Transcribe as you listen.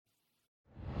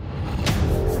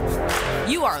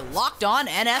You are Locked On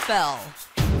NFL,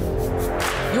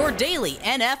 your daily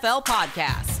NFL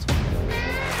podcast.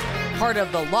 Part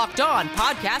of the Locked On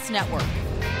Podcast Network,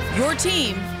 your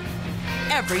team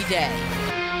every day.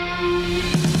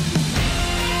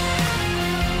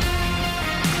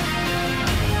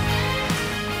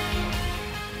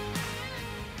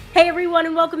 Hey everyone,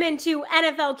 and welcome into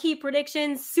NFL Key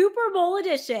Predictions Super Bowl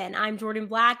edition. I'm Jordan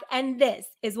Black, and this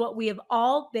is what we have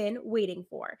all been waiting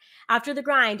for. After the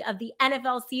grind of the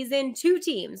NFL season, two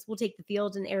teams will take the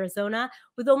field in Arizona,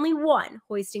 with only one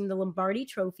hoisting the Lombardi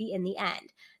Trophy in the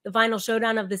end. The final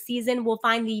showdown of the season will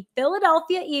find the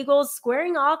Philadelphia Eagles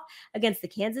squaring off against the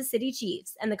Kansas City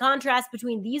Chiefs, and the contrast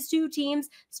between these two teams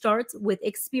starts with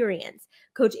experience.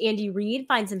 Coach Andy Reid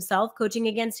finds himself coaching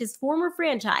against his former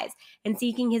franchise and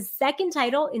seeking his second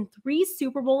title in 3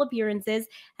 Super Bowl appearances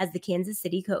as the Kansas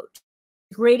City coach.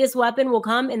 His greatest weapon will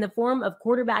come in the form of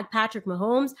quarterback Patrick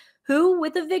Mahomes, who,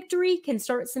 with a victory, can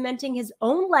start cementing his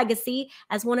own legacy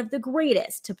as one of the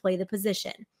greatest to play the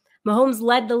position. Mahomes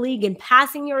led the league in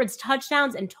passing yards,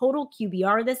 touchdowns, and total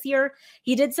QBR this year.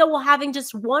 He did so while having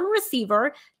just one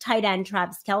receiver, tight end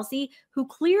Travis Kelce, who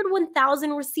cleared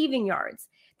 1,000 receiving yards.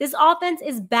 This offense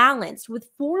is balanced with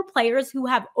 4 players who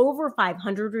have over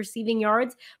 500 receiving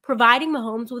yards, providing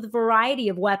Mahomes with a variety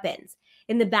of weapons.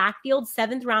 In the backfield,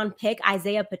 7th-round pick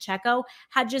Isaiah Pacheco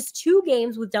had just 2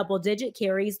 games with double-digit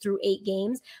carries through 8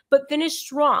 games, but finished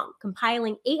strong,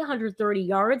 compiling 830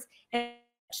 yards and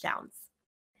touchdowns.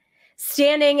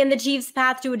 Standing in the Chiefs'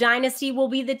 path to a dynasty will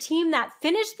be the team that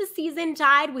finished the season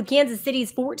tied with Kansas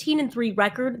City's 14-3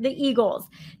 record, the Eagles.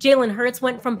 Jalen Hurts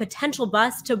went from potential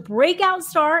bust to breakout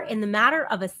star in the matter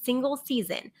of a single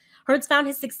season. Hurts found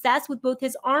his success with both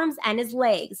his arms and his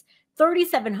legs.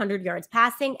 3,700 yards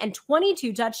passing and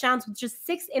 22 touchdowns with just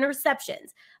 6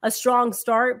 interceptions. A strong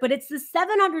start, but it's the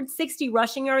 760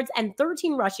 rushing yards and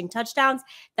 13 rushing touchdowns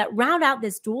that round out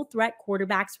this dual-threat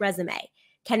quarterback's resume.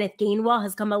 Kenneth Gainwell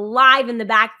has come alive in the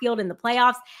backfield in the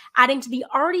playoffs, adding to the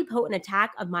already potent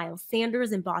attack of Miles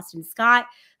Sanders and Boston Scott,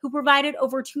 who provided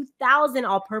over 2,000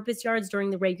 all-purpose yards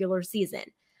during the regular season.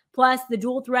 Plus, the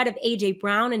dual threat of A.J.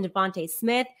 Brown and Devontae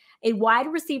Smith, a wide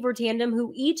receiver tandem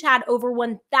who each had over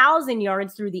 1,000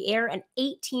 yards through the air and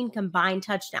 18 combined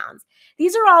touchdowns.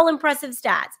 These are all impressive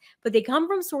stats, but they come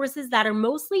from sources that are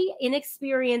mostly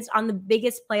inexperienced on the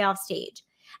biggest playoff stage.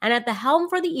 And at the helm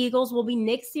for the Eagles will be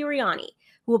Nick Sirianni,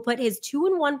 who will put his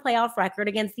 2-1 playoff record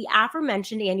against the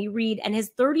aforementioned Andy Reid and his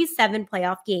 37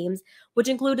 playoff games, which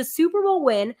include a Super Bowl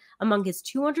win among his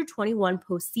 221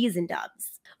 postseason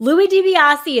dubs. Louis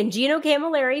DiBiase and Gino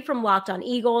Camilleri from Locked On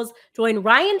Eagles join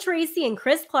Ryan Tracy and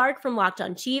Chris Clark from Locked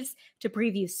On Chiefs to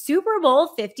preview Super Bowl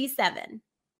 57.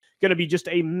 Going to be just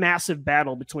a massive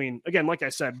battle between, again, like I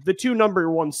said, the 2 number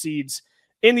 1 seeds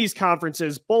in these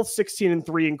conferences, both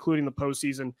 16-3, including the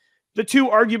postseason. I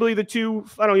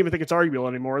don't even think it's arguable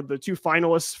anymore, the 2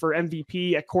 finalists for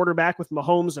MVP at quarterback with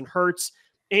Mahomes and Hurts,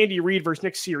 Andy Reid versus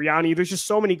Nick Sirianni. There's just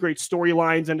so many great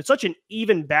storylines, and it's such an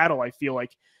even battle, I feel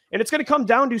like. And it's going to come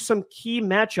down to some key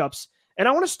matchups. And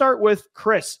I want to start with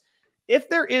Chris. If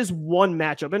there is one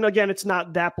matchup, and again, it's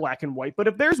not that black and white, but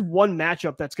if there's one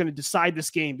matchup that's going to decide this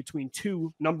game between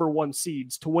 2 number 1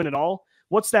 seeds to win it all,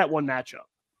 what's that one matchup?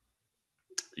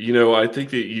 You know, I think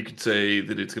that you could say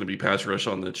that it's going to be pass rush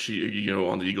on the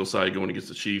on the Eagles side going against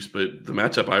the Chiefs, but the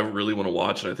matchup I really want to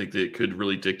watch, and I think that it could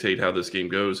really dictate how this game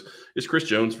goes, is Chris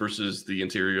Jones versus the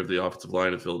interior of the offensive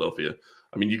line of Philadelphia.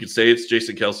 I mean, you could say it's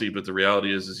Jason Kelce, but the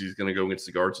reality is he's going to go against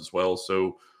the guards as well.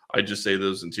 So I just say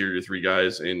those interior 3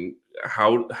 guys, and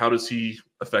how does he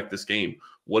affect this game?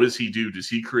 What does he do? Does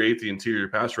he create the interior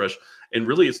pass rush? And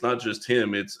really, it's not just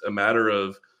him. It's a matter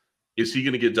of, is he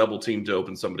going to get double teamed to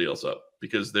open somebody else up?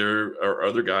 Because there are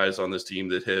other guys on this team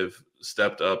that have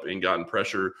stepped up and gotten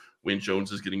pressure when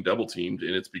Jones is getting double teamed,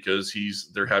 and it's because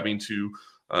they're having to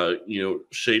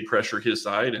shade pressure his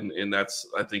side, and that's,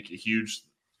 I think, a huge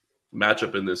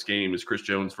matchup in this game is Chris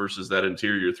Jones versus that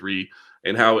interior 3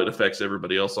 and how it affects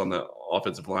everybody else on the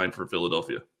offensive line for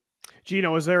Philadelphia.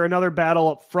 Gino, is there another battle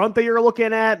up front that you're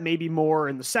looking at? Maybe more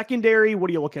in the secondary? What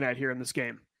are you looking at here in this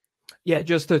game? Yeah,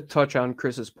 just to touch on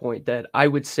Chris's point, that I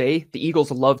would say the Eagles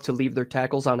love to leave their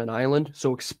tackles on an island,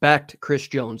 so expect Chris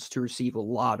Jones to receive a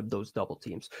lot of those double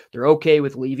teams. They're okay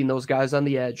with leaving those guys on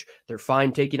the edge. They're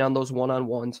fine taking on those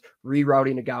one-on-ones,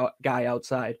 rerouting a guy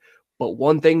outside. But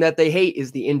one thing that they hate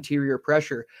is the interior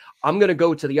pressure. I'm going to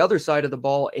go to the other side of the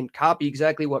ball and copy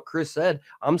exactly what Chris said.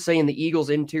 I'm saying the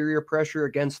Eagles' interior pressure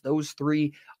against those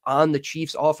 3 on the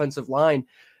Chiefs' offensive line.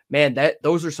 Man,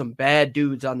 those are some bad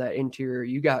dudes on that interior.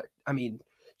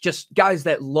 just guys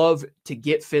that love to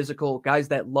get physical, guys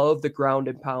that love the ground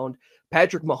and pound.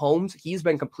 Patrick Mahomes, he's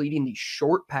been completing these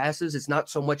short passes. It's not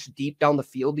so much deep down the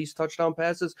field, these touchdown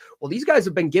passes. Well, these guys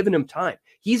have been giving him time.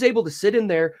 He's able to sit in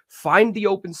there, find the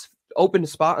open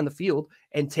spot on the field,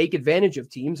 and take advantage of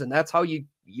teams. And that's how you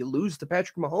lose to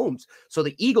Patrick Mahomes. So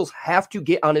the Eagles have to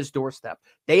get on his doorstep.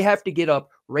 They have to get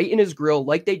up right in his grill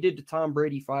like they did to Tom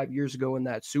Brady 5 years ago in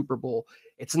that Super Bowl.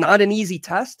 It's not an easy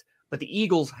test, but the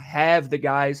Eagles have the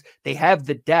guys. They have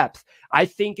the depth. I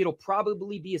think it'll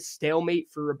probably be a stalemate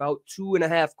for about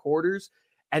 2.5 quarters.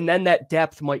 And then that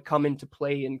depth might come into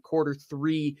play in quarter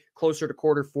 3, closer to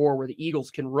quarter 4, where the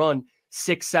Eagles can run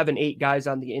 6, 7, 8 guys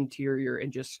on the interior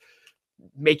and just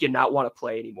make you not want to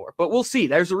play anymore. But we'll see.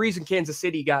 There's a reason Kansas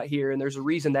City got here, and there's a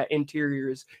reason that interior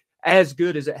is as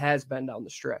good as it has been down the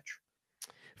stretch.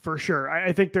 For sure.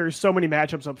 I think there's so many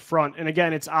matchups up front. And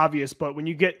again, it's obvious, but when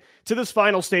you get to this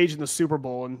final stage in the Super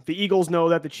Bowl, and the Eagles know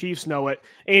that, the Chiefs know it,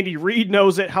 Andy Reid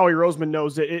knows it, Howie Roseman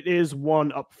knows it, it is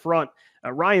one up front.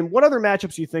 Ryan, what other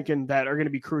matchups are you thinking that are going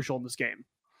to be crucial in this game?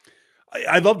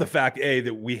 I love the fact,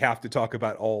 that we have to talk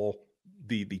about all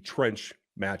the trench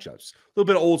matchups. A little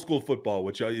bit of old school football,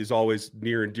 which is always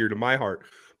near and dear to my heart.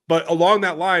 But along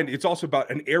that line, it's also about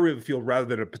an area of the field rather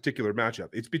than a particular matchup.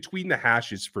 It's between the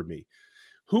hashes for me.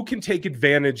 Who can take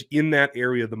advantage in that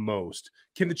area the most?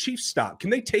 Can the Chiefs stop? Can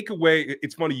they take away?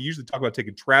 It's funny, you usually talk about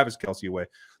taking Travis Kelce away.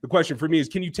 The question for me is,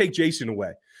 can you take Jason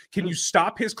away? Can you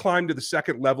stop his climb to the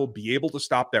second level, be able to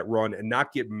stop that run and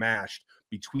not get mashed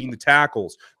between the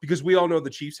tackles? Because we all know the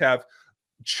Chiefs have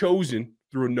chosen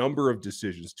through a number of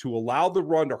decisions to allow the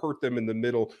run to hurt them in the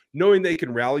middle, knowing they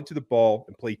can rally to the ball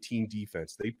and play team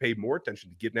defense. They pay more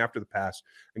attention to getting after the pass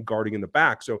and guarding in the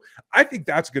back. So I think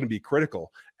that's going to be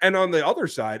critical. And on the other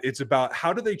side, it's about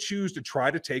how do they choose to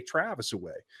try to take Travis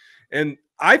away? And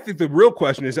I think the real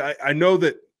question is, I know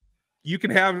that you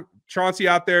can have Chauncey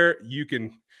out there. You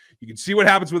can see what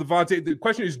happens with Avonte. The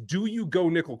question is, do you go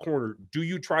nickel corner? Do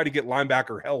you try to get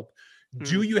linebacker help?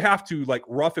 Do you have to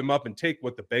rough him up and take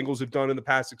what the Bengals have done in the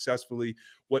past successfully,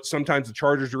 what sometimes the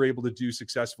Chargers are able to do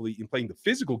successfully in playing the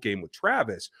physical game with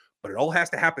Travis, but it all has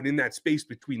to happen in that space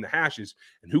between the hashes,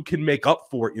 and who can make up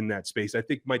for it in that space, I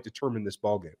think might determine this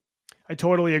ballgame. I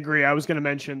totally agree. I was going to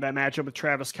mention that matchup with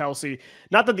Travis Kelce.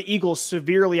 Not that the Eagles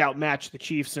severely outmatch the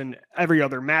Chiefs in every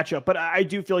other matchup, but I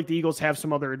do feel like the Eagles have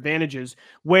some other advantages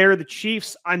where the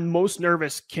Chiefs, I'm most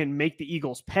nervous, can make the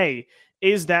Eagles pay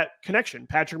is that connection.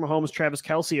 Patrick Mahomes, Travis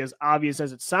Kelce, as obvious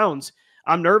as it sounds.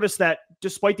 I'm nervous that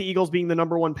despite the Eagles being the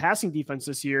number 1 passing defense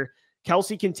this year,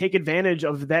 Kelce can take advantage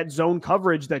of that zone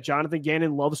coverage that Jonathan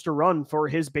Gannon loves to run for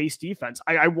his base defense.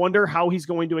 I wonder how he's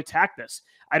going to attack this.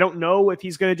 I don't know if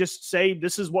he's going to just say,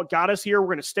 this is what got us here, we're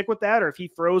going to stick with that, or if he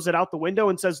throws it out the window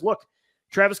and says, look,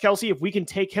 Travis Kelce, if we can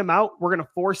take him out, we're going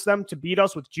to force them to beat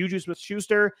us with Juju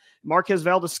Smith-Schuster, Marquez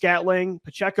Valdes-Scantling,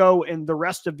 Pacheco, and the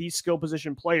rest of these skill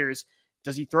position players.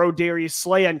 Does he throw Darius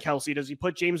Slay on Kelce? Does he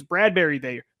put James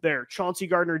Bradbury there? Chauncey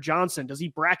Gardner-Johnson, does he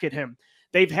bracket him?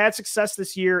 They've had success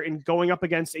this year in going up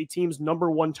against a team's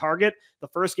number 1 target. The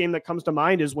first game that comes to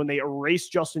mind is when they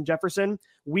erased Justin Jefferson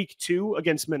week 2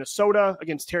 against Minnesota,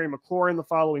 against Terry McLaurin the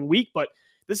following week. But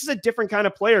this is a different kind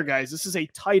of player, guys. This is a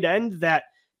tight end that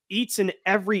eats in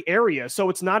every area. So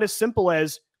it's not as simple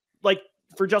as, like,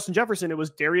 for Justin Jefferson, it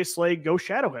was Darius Slay, go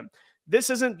shadow him. This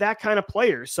isn't that kind of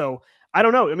player. So I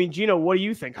don't know. I mean, Gino, what do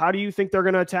you think? How do you think they're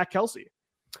going to attack Kelce?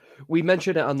 We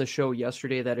mentioned it on the show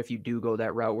yesterday that if you do go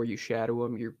that route where you shadow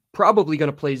him, you're probably going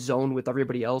to play zone with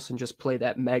everybody else and just play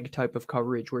that Meg type of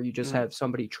coverage where you just have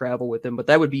somebody travel with him. But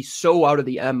that would be so out of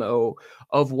the MO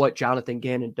of what Jonathan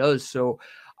Gannon does. So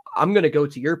I'm going to go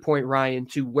to your point, Ryan,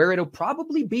 to where it'll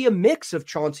probably be a mix of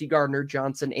Chauncey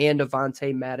Gardner-Johnson and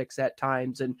Avonte Maddox at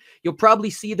times. And you'll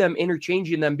probably see them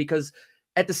interchanging them because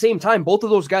at the same time, both of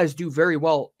those guys do very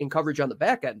well in coverage on the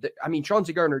back end. I mean,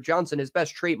 Chauncey Gardner-Johnson, his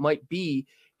best trait might be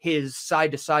his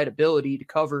side-to-side ability to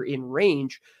cover in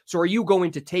range. So are you going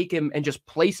to take him and just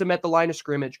place him at the line of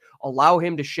scrimmage, allow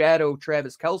him to shadow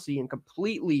Travis Kelce and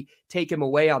completely take him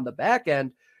away on the back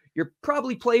end? You're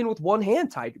probably playing with one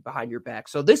hand tied behind your back.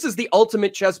 So this is the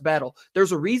ultimate chess battle.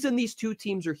 There's a reason these two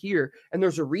teams are here, and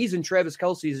there's a reason Travis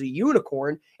Kelce is a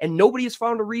unicorn, and nobody has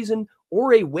found a reason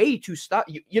or a way to stop.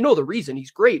 You know the reason.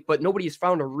 He's great, but nobody has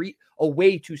found a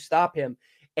way to stop him.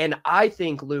 And I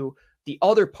think, Lou, the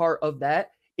other part of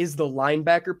that is the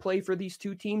linebacker play for these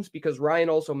two teams, because Ryan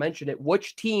also mentioned it.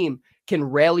 Which team can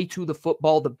rally to the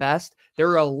football the best? There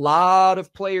are a lot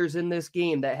of players in this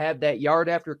game that have that yard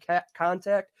after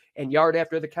contact and yard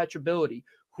after the catch ability.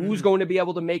 Who's going to be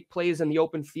able to make plays in the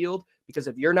open field? Because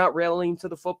if you're not rallying to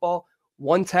the football,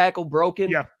 one tackle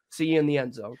broken, See you in the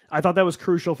end zone. I thought that was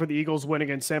crucial for the Eagles' win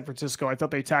against San Francisco. I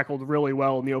thought they tackled really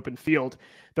well in the open field.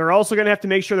 They're also going to have to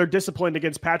make sure they're disciplined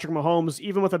against Patrick Mahomes,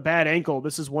 even with a bad ankle.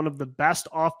 This is one of the best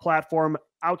off-platform,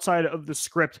 outside of the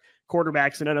script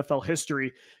quarterbacks in NFL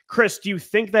history. Chris, do you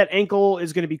think that ankle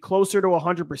is going to be closer to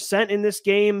 100% in this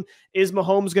game? Is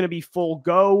Mahomes going to be full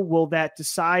go? Will that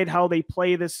decide how they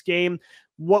play this game?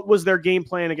 What was their game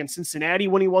plan against Cincinnati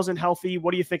when he wasn't healthy?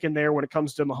 What are you thinking there when it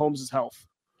comes to Mahomes' health?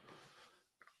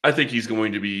 I think he's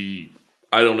going to be,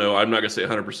 I don't know, I'm not going to say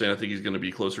 100%. I think he's going to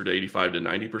be closer to 85 to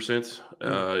 90%.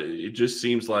 It just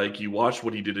seems like you watch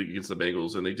what he did against the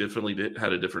Bengals, and they definitely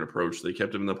had a different approach. They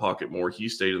kept him in the pocket more. He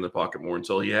stayed in the pocket more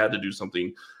until he had to do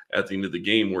something at the end of the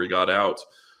game where he got out.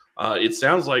 It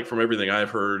sounds like, from everything I've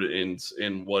heard and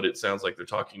what it sounds like they're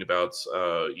talking about,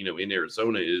 in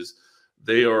Arizona, is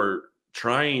they are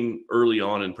trying early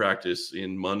on in practice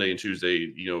in Monday and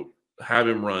Tuesday, have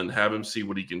him run, have him see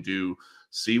what he can do,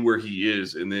 see where he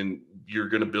is, and then you're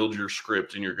going to build your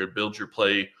script and you're going to build your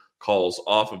play calls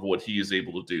off of what he is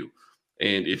able to do.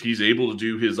 And if he's able to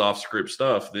do his off-script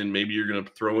stuff, then maybe you're going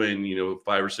to throw in,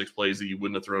 5 or 6 plays that you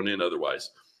wouldn't have thrown in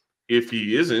otherwise. If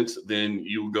he isn't, then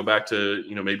you go back to,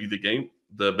 maybe the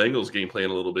Bengals game plan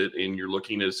a little bit, and you're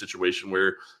looking at a situation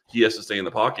where he has to stay in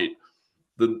the pocket.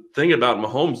 The thing about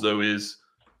Mahomes, though, is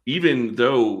even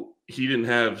though he didn't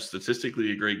have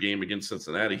statistically a great game against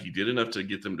Cincinnati, he did enough to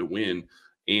get them to win.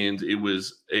 And it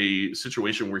was a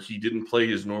situation where he didn't play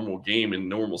his normal game in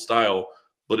normal style,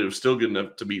 but it was still good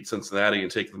enough to beat Cincinnati and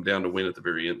take them down to win at the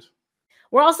very end.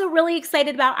 We're also really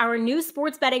excited about our new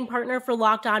sports betting partner for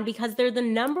Locked On because they're the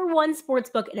 #1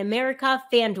 sportsbook in America,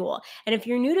 FanDuel. And if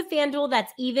you're new to FanDuel,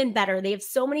 that's even better. They have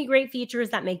so many great features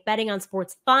that make betting on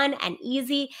sports fun and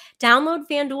easy. Download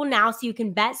FanDuel now so you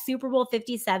can bet Super Bowl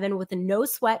 57 with a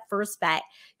no-sweat first bet.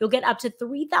 You'll get up to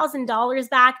 $3,000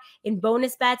 back in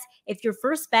bonus bets if your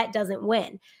first bet doesn't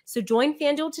win. So join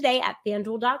FanDuel today at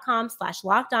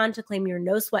FanDuel.com/LockedOn to claim your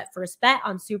no-sweat first bet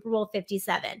on Super Bowl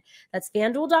 57. That's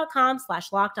FanDuel.com/LockedOn.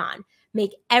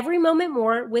 Make every moment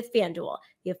more with FanDuel,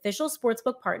 the official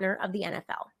sportsbook partner of the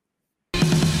NFL.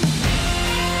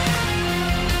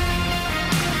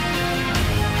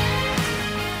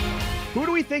 Who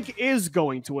do we think is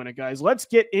going to win it, guys? Let's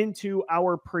get into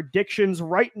our predictions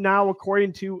right now.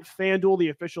 According to FanDuel, the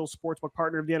official sportsbook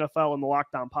partner of the NFL and the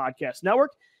Locked On Podcast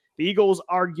Network, the Eagles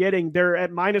they're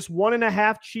at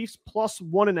 -1.5, Chiefs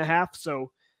 +1.5.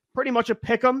 So pretty much a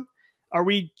pick 'em. Are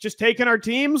we just taking our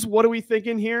teams? What are we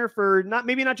thinking here for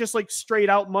maybe not just like straight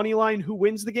out money line who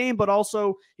wins the game, but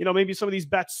also, maybe some of these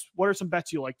bets. What are some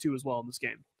bets you like too as well in this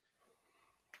game?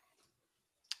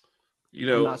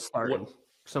 I'm not starting.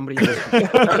 Somebody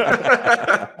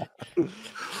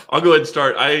I'll go ahead and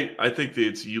start. I think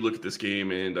that you look at this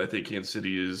game, and I think Kansas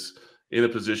City is in a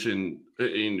position,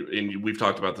 and we've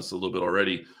talked about this a little bit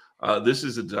already. This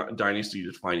is a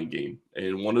dynasty-defining game,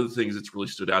 and one of the things that's really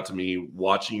stood out to me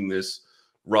watching this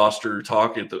roster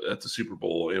talk at the Super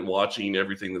Bowl and watching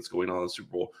everything that's going on in the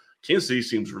Super Bowl, Kansas City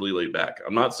seems really laid back.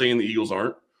 I'm not saying the Eagles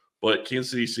aren't, but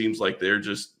Kansas City seems like they're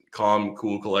just calm,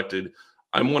 cool, collected.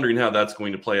 I'm wondering how that's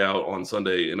going to play out on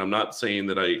Sunday, and I'm not saying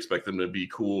that I expect them to be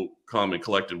cool, calm, and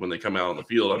collected when they come out on the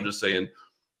field. I'm just saying,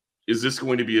 is this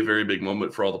going to be a very big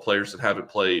moment for all the players that haven't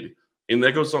played? And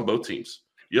that goes on both teams.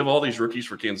 You have all these rookies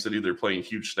for Kansas City. They're playing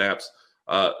huge snaps.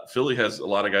 Philly has a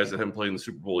lot of guys that haven't played in the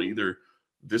Super Bowl either.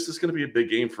 This is going to be a big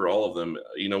game for all of them.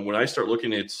 When I start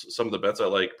looking at some of the bets I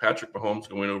like, Patrick Mahomes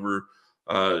going over,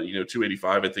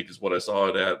 285, I think is what I saw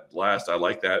it at last. I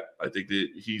like that. I think that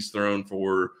he's thrown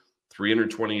for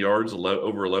 320 yards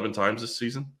over 11 times this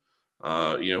season.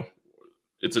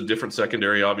 It's a different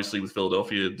secondary, obviously, with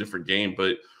Philadelphia, a different game.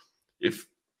 But if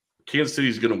Kansas City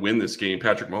is going to win this game,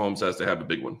 Patrick Mahomes has to have a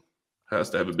big one. Has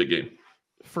to have a big game.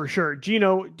 For sure.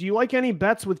 Gino, do you like any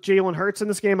bets with Jalen Hurts in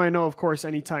this game? I know, of course,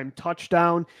 anytime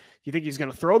touchdown. Do you think he's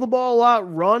going to throw the ball a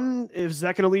lot, run? Is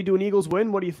that going to lead to an Eagles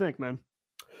win? What do you think, man?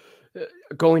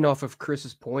 Going off of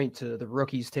Chris's point to the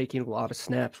rookies taking a lot of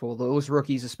snaps, well, those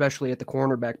rookies, especially at the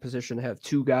cornerback position, have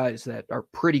two guys that are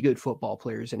pretty good football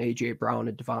players in A.J. Brown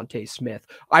and Devontae Smith.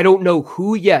 I don't know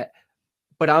who yet,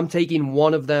 but I'm taking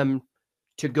one of them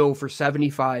to go for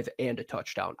 75 and a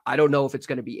touchdown. I don't know if it's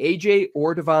going to be A.J.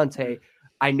 or Devontae.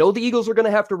 I know the Eagles are going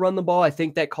to have to run the ball. I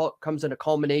think that comes in a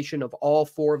culmination of all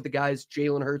four of the guys,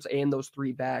 Jalen Hurts and those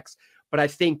three backs. But I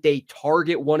think they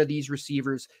target one of these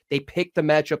receivers. They pick the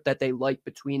matchup that they like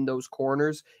between those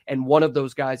corners, and one of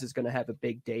those guys is going to have a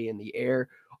big day in the air.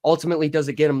 Ultimately, does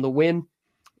it get them the win?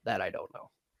 That I don't know.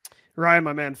 Ryan,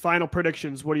 my man, final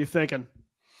predictions. What are you thinking?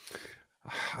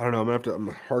 I don't know. I'm going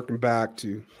to harken back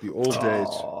to the old days.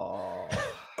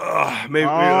 Maybe.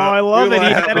 I love it. He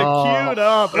had it queued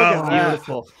up. Look at that.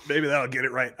 Beautiful. Maybe that'll get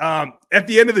it right. At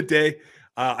the end of the day,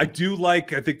 I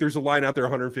think there's a line out there,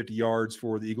 150 yards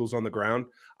for the Eagles on the ground.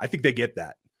 I think they get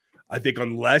that. I think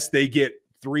unless they get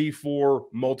 3-4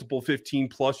 multiple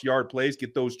 15+ yard plays,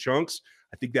 get those chunks,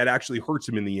 I think that actually hurts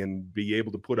them in the end, be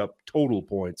able to put up total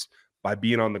points by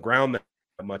being on the ground that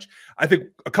much. I think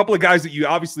a couple of guys that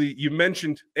you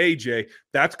mentioned, AJ,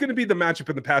 that's going to be the matchup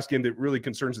in the pass game that really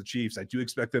concerns the Chiefs. I do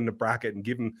expect them to bracket and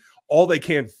give them all they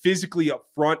can physically up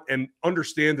front and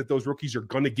understand that those rookies are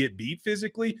going to get beat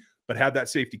physically, but have that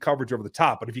safety coverage over the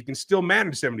top. But if you can still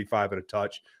manage 75 at a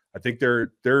touch, I think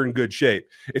they're in good shape.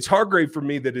 It's Hargrave for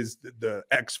me that is the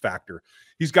X factor.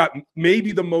 He's got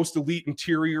maybe the most elite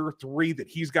interior 3 that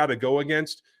he's got to go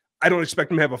against. I don't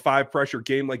expect him to have a 5 pressure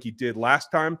game like he did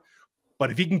last time.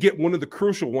 But if he can get one of the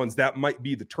crucial ones, that might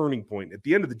be the turning point. At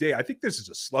the end of the day, I think this is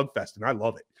a slugfest, and I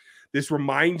love it. This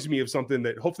reminds me of something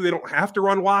that hopefully they don't have to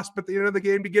run Wasp at the end of the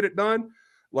game to get it done,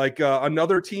 like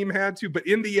another team had to. But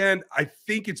in the end, I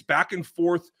think it's back and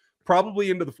forth,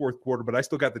 probably into the fourth quarter, but I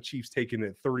still got the Chiefs taking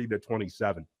it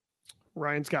 30-27.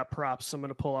 Ryan's got props. So I'm going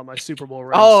to pull out my Super Bowl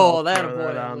ring. Oh, that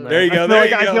there you go.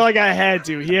 I feel like I had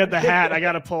to. He had the hat. I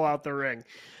got to pull out the ring.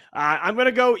 I'm going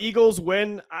to go Eagles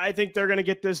win. I think they're going to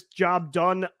get this job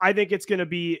done. I think it's going to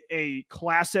be a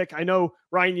classic. I know,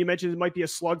 Ryan, you mentioned it might be a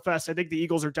slugfest. I think the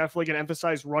Eagles are definitely going to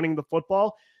emphasize running the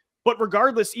football. But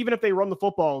regardless, even if they run the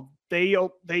football,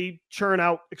 they churn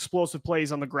out explosive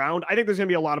plays on the ground. I think there's going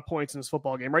to be a lot of points in this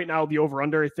football game. Right now, the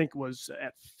over-under, I think, was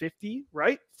at 50,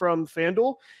 right, from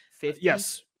FanDuel? 50?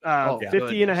 Yes. 50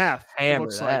 goodness. and a half. Hammer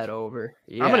looks that like. Over.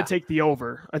 Yeah. I'm going to take the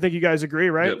over. I think you guys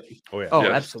agree, right? Yep. Oh, yeah. Oh,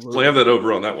 Yeah. absolutely. Slam that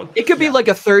over on that one. It could be like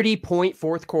a 30-point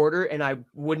fourth quarter, and I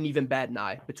wouldn't even bat an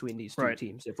eye between these two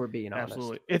teams, if we're being honest.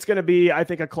 Absolutely. It's going to be, I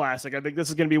think, a classic. I think this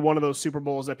is going to be one of those Super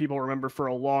Bowls that people remember for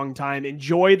a long time.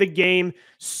 Enjoy the game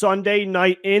Sunday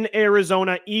night in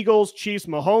Arizona. Eagles, Chiefs,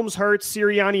 Mahomes, Hurts,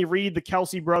 Sirianni, Reed, the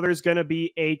Kelsey brothers, going to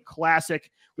be a classic.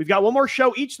 We've got one more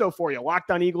show each, though, for you. Locked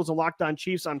On Eagles and Locked On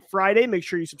Chiefs on Friday. Make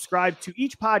sure you subscribe to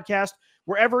each podcast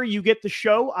wherever you get the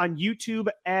show, on YouTube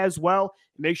as well.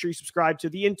 Make sure you subscribe to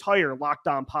the entire Locked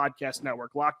On Podcast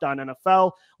Network. Locked On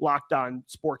NFL, Locked On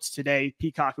Sports Today,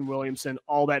 Peacock and Williamson,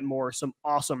 all that and more. Some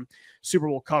awesome Super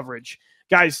Bowl coverage.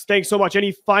 Guys, thanks so much.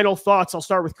 Any final thoughts? I'll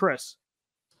start with Chris.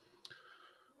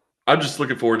 I'm just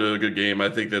looking forward to a good game. I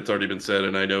think that's already been said,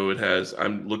 and I know it has.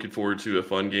 I'm looking forward to a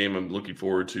fun game. I'm looking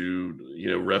forward to,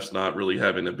 refs not really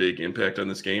having a big impact on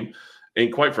this game.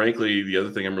 And quite frankly, the other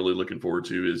thing I'm really looking forward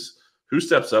to is who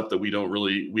steps up that we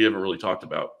haven't really talked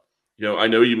about. I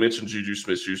know you mentioned Juju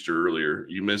Smith-Schuster earlier.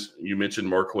 You mentioned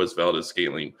Marquez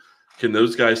Valdes-Scantling. Can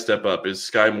those guys step up? Is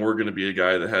Sky Moore going to be a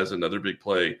guy that has another big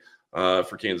play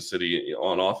for Kansas City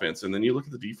on offense? And then you look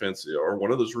at the defense. Are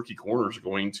one of those rookie corners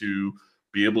going to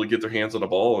be able to get their hands on the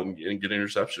ball and get an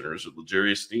interception? Or is it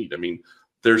L'Jarius Sneed? I mean,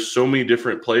 there's so many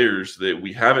different players that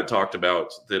we haven't talked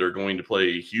about that are going to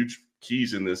play huge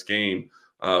keys in this game,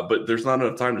 but there's not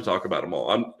enough time to talk about them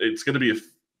all. It's going to be a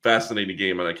fascinating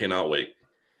game, and I cannot wait.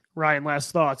 Ryan,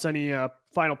 last thoughts. Any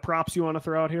final props you want to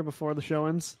throw out here before the show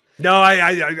ends? No,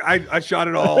 I shot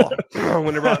it all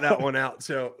when I brought that one out.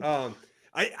 So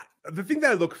the thing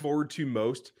that I look forward to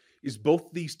most is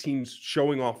both these teams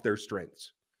showing off their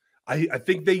strengths. I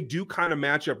think they do kind of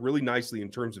match up really nicely in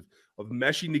terms of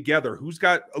meshing together. Who's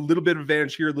got a little bit of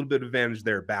advantage here, a little bit of advantage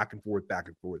there, back and forth, back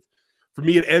and forth. For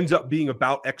me, it ends up being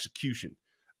about execution.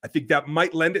 I think that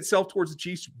might lend itself towards the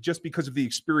Chiefs just because of the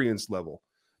experience level,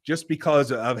 just because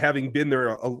of having been there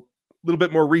a little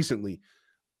bit more recently.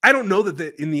 I don't know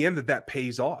that in the end that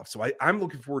pays off. So I'm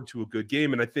looking forward to a good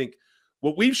game. And I think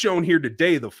what we've shown here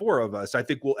today, the four of us, I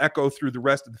think will echo through the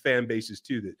rest of the fan bases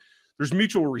too, that there's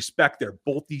mutual respect there.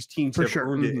 Both these teams have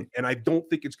earned it. And I don't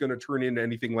think it's going to turn into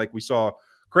anything like we saw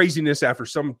craziness after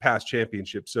some past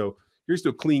championships. So here's to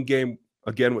a clean game,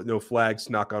 again, with no flags,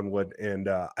 knock on wood. And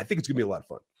I think it's going to be a lot of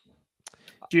fun.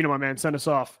 Gino, my man, send us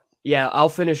off. Yeah, I'll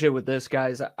finish it with this,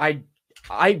 guys.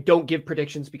 I don't give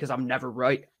predictions because I'm never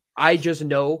right. I just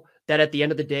know that at the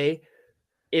end of the day,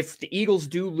 if the Eagles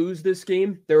do lose this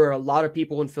game, there are a lot of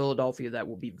people in Philadelphia that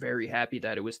will be very happy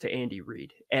that it was to Andy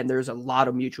Reid. And there's a lot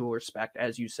of mutual respect,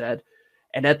 as you said.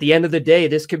 And at the end of the day,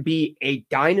 this could be a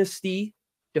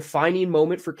dynasty-defining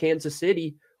moment for Kansas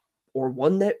City, or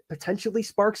one that potentially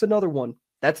sparks another one.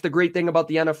 That's the great thing about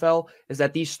the NFL, is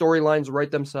that these storylines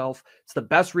write themselves. It's the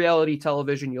best reality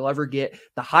television you'll ever get,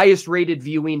 the highest rated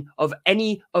viewing of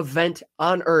any event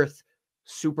on earth.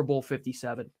 Super Bowl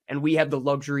 57, and we have the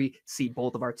luxury to see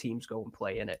both of our teams go and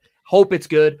play in it. Hope it's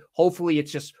good. Hopefully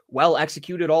it's just well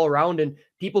executed all around, and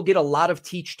people get a lot of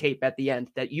teach tape at the end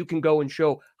that you can go and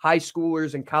show high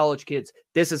schoolers and college kids,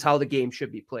 this is how the game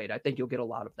should be played. I think you'll get a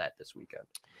lot of that this weekend.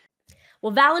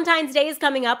 Well, Valentine's Day is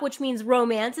coming up, which means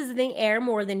romance is in the air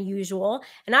more than usual.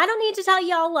 And I don't need to tell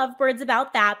y'all lovebirds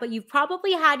about that, but you've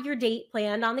probably had your date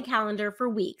planned on the calendar for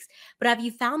weeks. But have you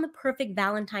found the perfect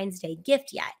Valentine's Day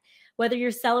gift yet? Whether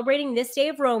you're celebrating this day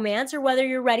of romance or whether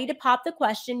you're ready to pop the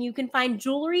question, you can find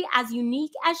jewelry as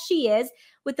unique as she is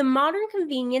with the modern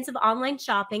convenience of online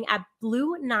shopping at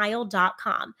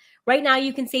BlueNile.com. Right now,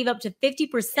 you can save up to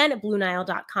 50% at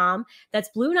BlueNile.com.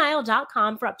 That's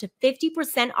BlueNile.com for up to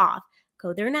 50% off.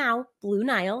 Go there now,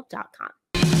 BlueNile.com.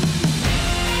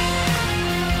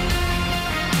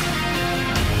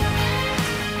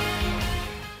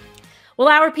 Well,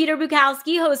 our Peter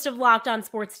Bukowski, host of Locked On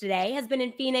Sports Today, has been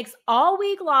in Phoenix all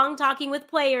week long talking with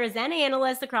players and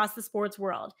analysts across the sports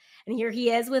world. And here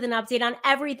he is with an update on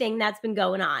everything that's been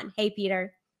going on. Hey,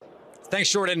 Peter.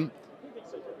 Thanks, Jordan.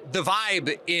 The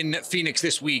vibe in Phoenix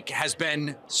this week has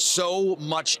been so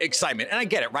much excitement. And I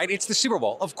get it, right? It's the Super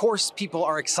Bowl. Of course, people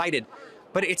are excited.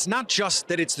 But it's not just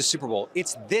that it's the Super Bowl.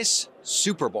 It's this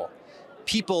Super Bowl.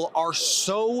 People are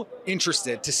so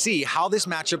interested to see how this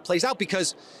matchup plays out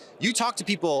because you talk to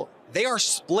people, they are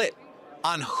split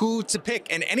on who to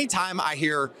pick. And anytime I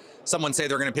hear someone say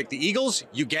they're going to pick the Eagles,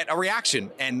 you get a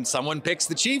reaction. And someone picks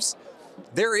the Chiefs,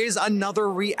 there is another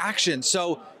reaction.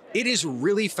 So it is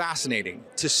really fascinating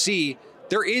to see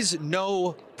there is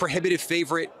no prohibitive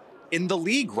favorite in the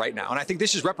league right now. And I think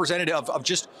this is representative of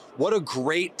just what a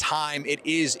great time it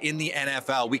is in the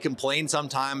NFL. We complain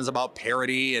sometimes about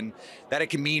parity and that it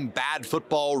can mean bad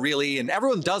football, really. And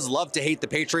everyone does love to hate the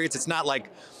Patriots. It's not like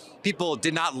people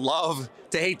did not love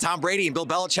to hate Tom Brady and Bill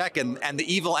Belichick and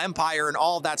the evil empire and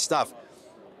all that stuff.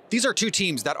 These are two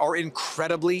teams that are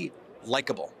incredibly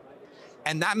likable.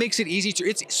 And that makes it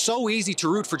it's so easy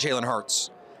to root for Jalen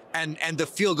Hurts and the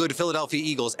feel-good Philadelphia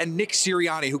Eagles and Nick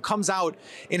Sirianni, who comes out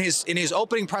in his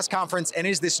opening press conference and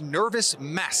is this nervous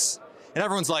mess. And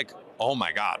everyone's like, oh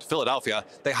my God, Philadelphia,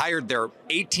 they hired their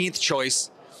 18th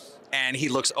choice and he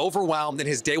looks overwhelmed in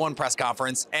his day one press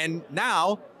conference. And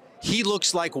now he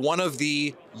looks like one of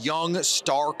the young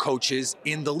star coaches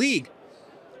in the league.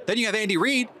 Then you have Andy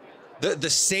Reid, the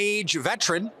sage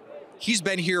veteran. He's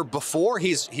been here before.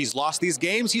 He's lost these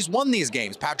games. He's won these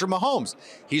games. Patrick Mahomes,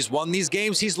 he's won these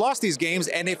games. He's lost these games.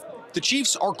 And if the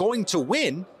Chiefs are going to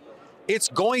win, it's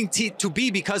going to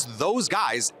be because those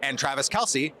guys and Travis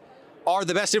Kelce are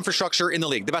the best infrastructure in the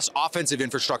league, the best offensive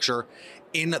infrastructure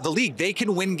in the league. They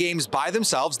can win games by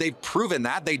themselves. They've proven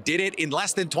that. They did it in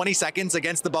less than 20 seconds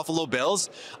against the Buffalo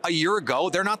Bills a year ago.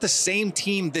 They're not the same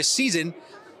team this season,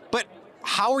 but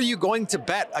how are you going to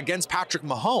bet against Patrick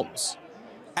Mahomes?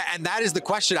 And that is the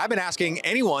question I've been asking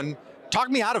anyone. Talk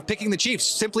me out of picking the Chiefs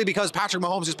simply because Patrick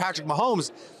Mahomes is Patrick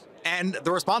Mahomes. And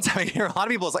the response I hear a lot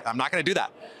of people is like, I'm not going to do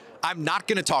that. I'm not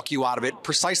going to talk you out of it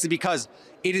precisely because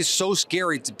it is so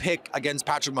scary to pick against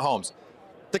Patrick Mahomes.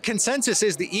 The consensus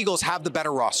is the Eagles have the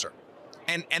better roster.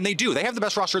 And they do. They have the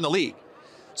best roster in the league.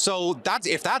 So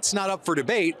if that's not up for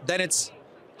debate, then it's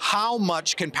how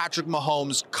much can Patrick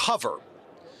Mahomes cover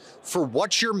for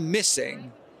what you're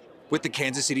missing with the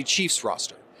Kansas City Chiefs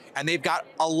roster. And they've got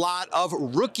a lot of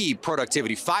rookie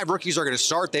productivity. 5 rookies are going to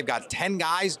start. They've got 10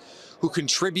 guys who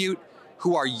contribute,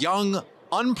 who are young,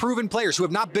 unproven players who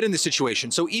have not been in this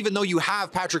situation. So even though you have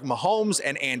Patrick Mahomes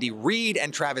and Andy Reid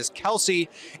and Travis Kelce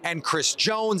and Chris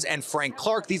Jones and Frank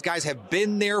Clark, these guys have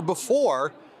been there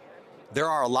before. There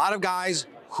are a lot of guys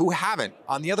who haven't.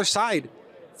 On the other side,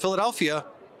 Philadelphia,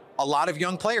 a lot of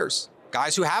young players,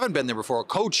 guys who haven't been there before, a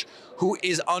coach who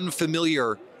is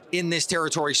unfamiliar in this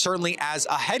territory, certainly as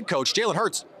a head coach. Jalen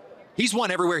Hurts, he's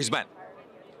won everywhere he's been.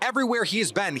 Everywhere he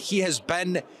has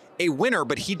been a winner,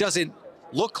 but he doesn't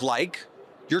look like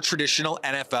your traditional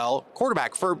NFL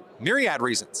quarterback for myriad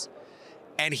reasons.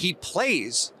 And he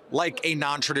plays like a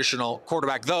non-traditional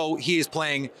quarterback, though he is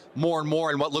playing more and more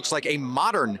in what looks like a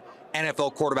modern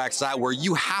NFL quarterback style where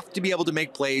you have to be able to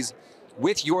make plays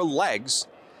with your legs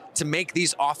to make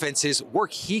these offenses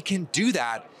work. He can do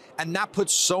that, and that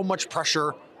puts so much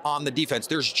pressure on the defense.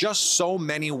 There's just so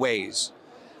many ways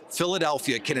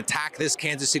Philadelphia can attack this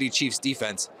Kansas City Chiefs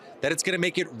defense that it's going to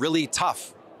make it really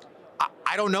tough.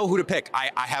 I don't know who to pick. I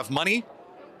have money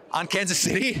on Kansas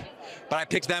City, but I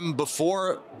picked them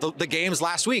before the games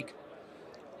last week.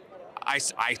 I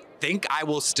think I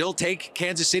will still take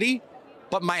Kansas City,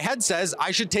 but my head says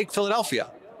I should take Philadelphia.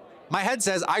 My head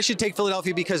says I should take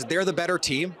Philadelphia because they're the better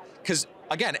team. Because,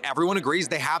 again, everyone agrees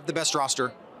they have the best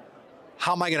roster.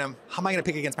 how am I gonna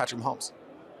pick against Patrick Mahomes?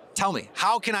 Tell me,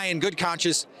 how can I in good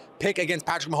conscience pick against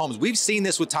Patrick Mahomes? We've seen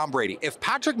this with Tom Brady. If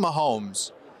Patrick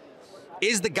Mahomes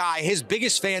is the guy his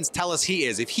biggest fans tell us he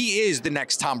is, if he is the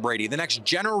next Tom Brady, the next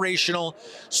generational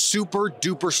super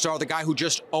duper star, the guy who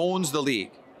just owns the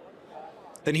league,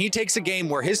 then he takes a game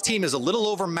where his team is a little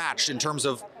overmatched in terms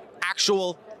of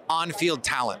actual on-field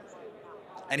talent,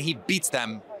 and he beats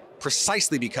them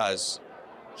precisely because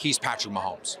he's Patrick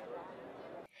Mahomes.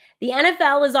 The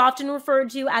NFL is often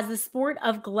referred to as the sport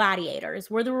of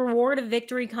gladiators, where the reward of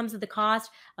victory comes at the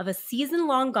cost of a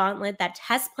season-long gauntlet that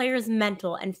tests players'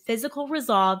 mental and physical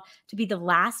resolve to be the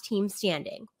last team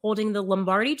standing, holding the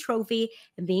Lombardi Trophy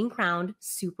and being crowned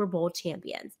Super Bowl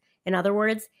champions. In other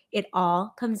words, it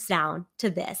all comes down to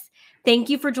this. Thank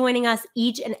you for joining us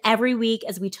each and every week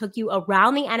as we took you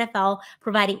around the NFL,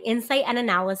 providing insight and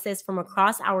analysis from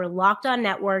across our Locked On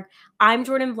network. I'm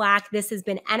Jordan Black. This has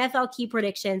been NFL Key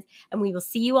Predictions, and we will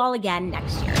see you all again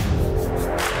next year.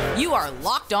 You are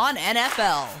Locked On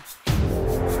NFL,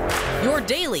 your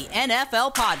daily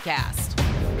NFL podcast.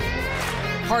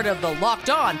 Part of the Locked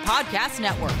On Podcast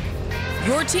Network,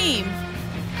 your team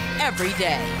every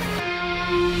day.